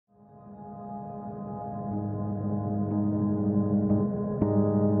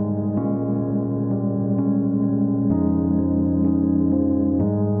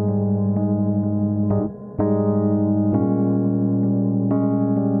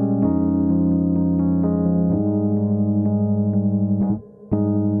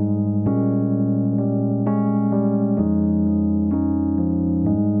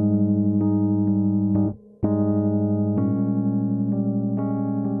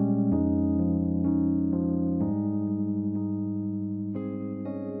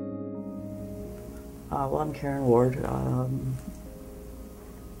Well, I'm Karen Ward.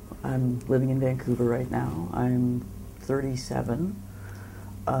 I'm living in Vancouver right now. I'm 37.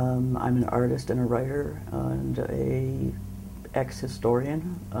 I'm an artist and a writer and a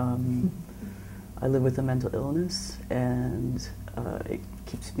ex-historian. I live with a mental illness, and it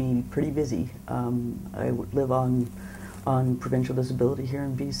keeps me pretty busy. I live on provincial disability here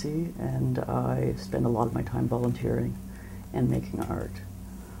in BC, and I spend a lot of my time volunteering and making art.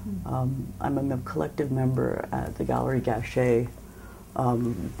 I'm a collective member at the Gallery Gachet,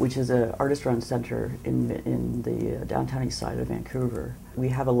 which is an artist-run center in the downtown east side of Vancouver. We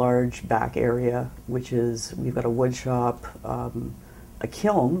have a large back area, which is, we've got a wood shop, a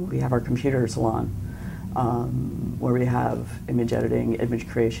kiln, we have our computer salon, where we have image editing, image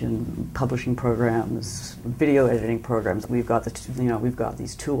creation, publishing programs, video editing programs. We've got we've got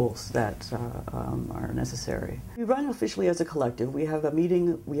these tools that are necessary. We run officially as a collective. We have a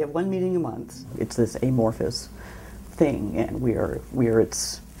meeting. We have one meeting a month. It's this amorphous thing, and we're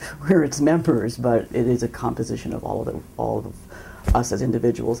its members, but it is a composition of all of us as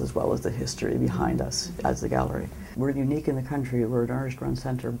individuals, as well as the history behind us as the gallery. We're unique in the country. We're an artist-run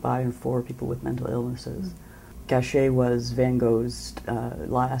center by and for people with mental illnesses. Gachet was Van Gogh's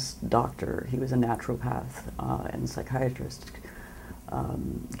last doctor. He was a naturopath and psychiatrist.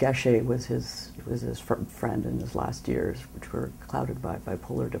 Gachet was his friend in his last years, which were clouded by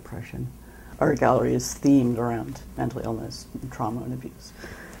bipolar depression. Our gallery is themed around mental illness, and trauma, and abuse,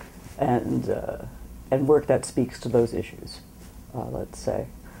 and work that speaks to those issues. Let's say,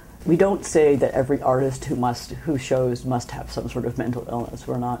 we don't say that every artist who shows must have some sort of mental illness.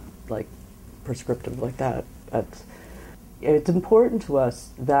 We're not like prescriptive like that. It's important to us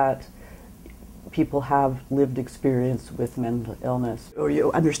that people have lived experience with mental illness, or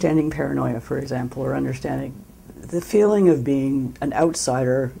understanding paranoia, for example, or understanding the feeling of being an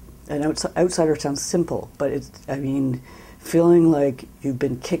outsider. An outsider sounds simple, but feeling like you've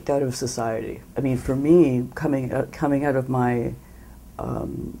been kicked out of society. I mean, for me, coming out of my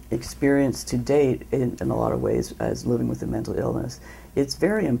experience to date, in a lot of ways, as living with a mental illness, it's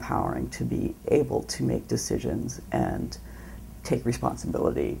very empowering to be able to make decisions and take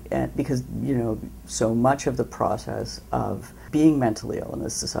responsibility. And because, so much of the process of being mentally ill in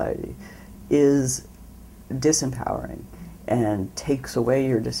this society is disempowering and takes away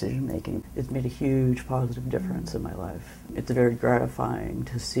your decision making. It's made a huge positive difference in my life. It's very gratifying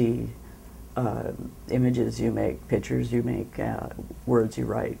to see images you make, pictures you make, words you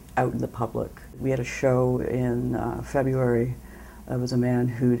write out in the public. We had a show in February. It was a man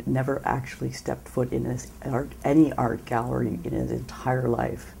who'd never actually stepped foot in any art gallery in his entire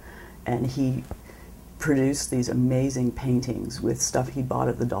life, and he produced these amazing paintings with stuff he bought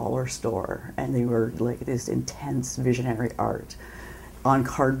at the dollar store, and they were like this intense visionary art on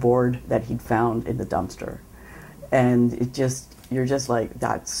cardboard that he'd found in the dumpster. And you're just like,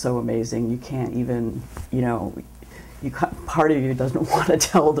 that's so amazing. You can't even, part of you doesn't want to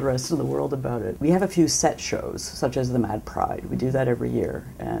tell the rest of the world about it. We have a few set shows, such as the Mad Pride. We do that every year,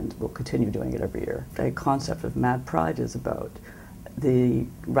 and we'll continue doing it every year. The concept of Mad Pride is about the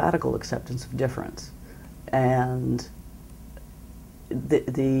radical acceptance of difference. And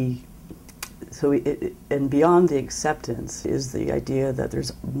and beyond the acceptance is the idea that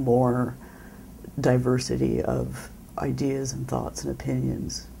there's more diversity of ideas and thoughts and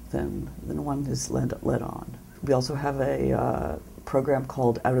opinions than one is led on. We also have a program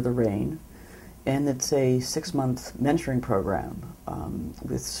called Out of the Rain, and it's a 6-month mentoring program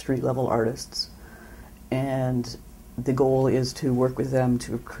with street-level artists, and the goal is to work with them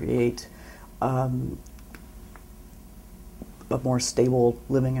to create a more stable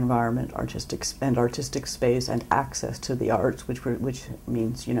living environment, artistic space, and access to the arts, which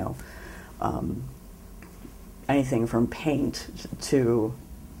means anything from paint to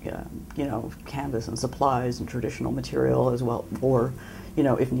canvas and supplies and traditional material as well, or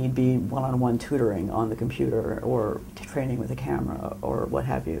if need be, one-on-one tutoring on the computer or training with a camera or what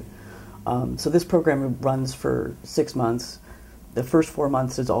have you. So this program runs for 6 months. The first 4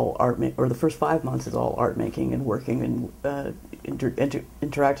 months is all the first 5 months is all art making and working and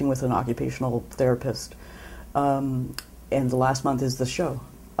interacting with an occupational therapist. And the last month is the show.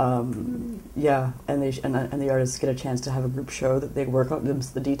 Yeah, and the artists get a chance to have a group show that they work on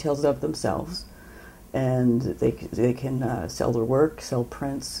the details of themselves, and they can sell their work, sell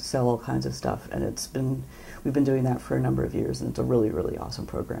prints, sell all kinds of stuff. And we've been doing that for a number of years, and it's a really, really awesome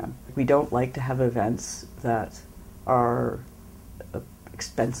program. We don't like to have events that are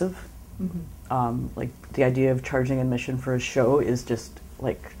expensive. Mm-hmm. Like the idea of charging admission for a show is just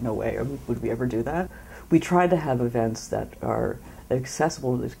like, no way would we ever do that. we try to have events that are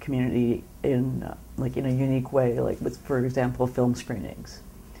accessible to the community in like in a unique way, like with, for example, film screenings.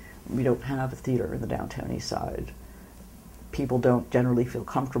 We don't have a theater in the downtown east side. People don't generally feel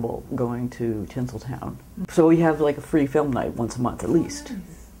comfortable going to Tinseltown. So we have like a free film night once a month at least,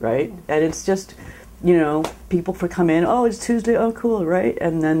 right? And it's just, you know, people come in, oh, it's Tuesday, oh, cool, right?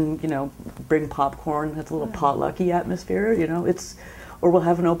 And then, you know, bring popcorn, that's a little potlucky atmosphere, you know, or we'll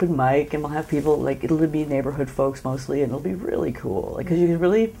have an open mic and we'll have people, like, it'll be neighborhood folks mostly, and it'll be really cool. Like, because you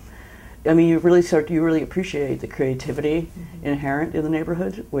really, I mean, you really appreciate the creativity inherent in the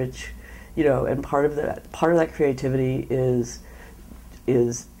neighborhood, which, you know, and part of that creativity is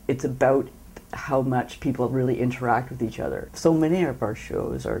it's about how much people really interact with each other. So many of our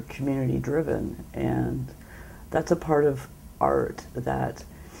shows are community driven, and that's a part of art that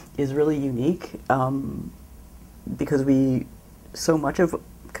is really unique, because so much of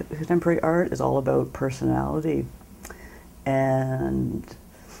contemporary art is all about personality and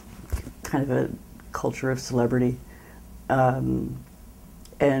kind of a culture of celebrity. And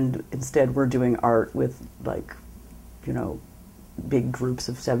instead we're doing art with, like, you know, big groups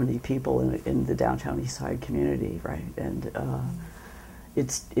of 70 people in the downtown east side community, right? And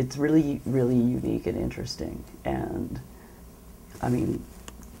it's really, really unique and interesting. And I mean,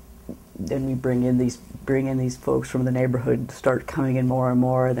 then we bring in these folks from the neighborhood, start coming in more and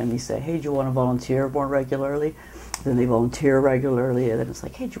more, and then we say, hey, do you want to volunteer more regularly? Then they volunteer regularly, and then it's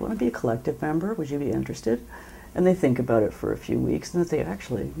like, hey, do you want to be a collective member? Would you be interested? And they think about it for a few weeks, and they say,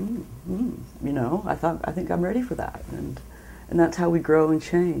 actually, you know, I think I'm ready for that. And that's how we grow and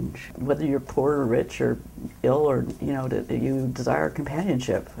change. Whether you're poor or rich or ill, or, you know, you desire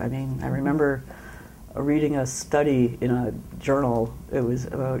companionship. I mean, I remember reading a study in a journal. It was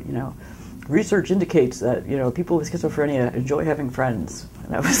about, you know, research indicates that, you know, people with schizophrenia enjoy having friends.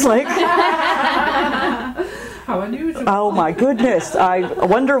 And I was like, how unusual. Oh my goodness, I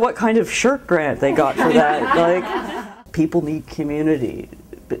wonder what kind of shirt grant they got for that. Like, people need community,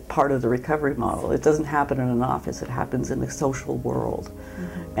 part of the recovery model. It doesn't happen in an office, it happens in the social world.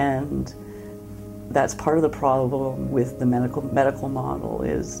 And that's part of the problem with the medical model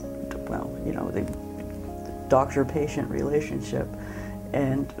is, well, you know, the doctor-patient relationship,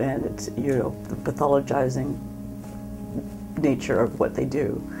 and it's, you know, the pathologizing nature of what they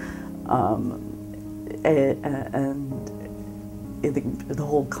do. And the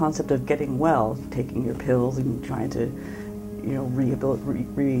whole concept of getting well, taking your pills and trying to, you know,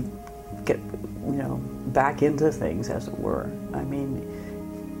 get, you know, back into things, as it were. I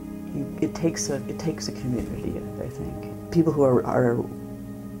mean, it takes a community, I think. People who are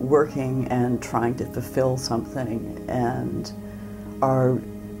working and trying to fulfill something and are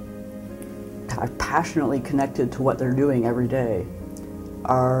passionately connected to what they're doing every day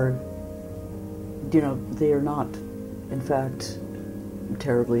are, you know, they are not, in fact,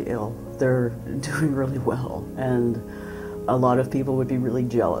 terribly ill. They're doing really well, and a lot of people would be really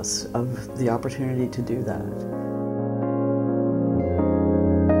jealous of the opportunity to do that.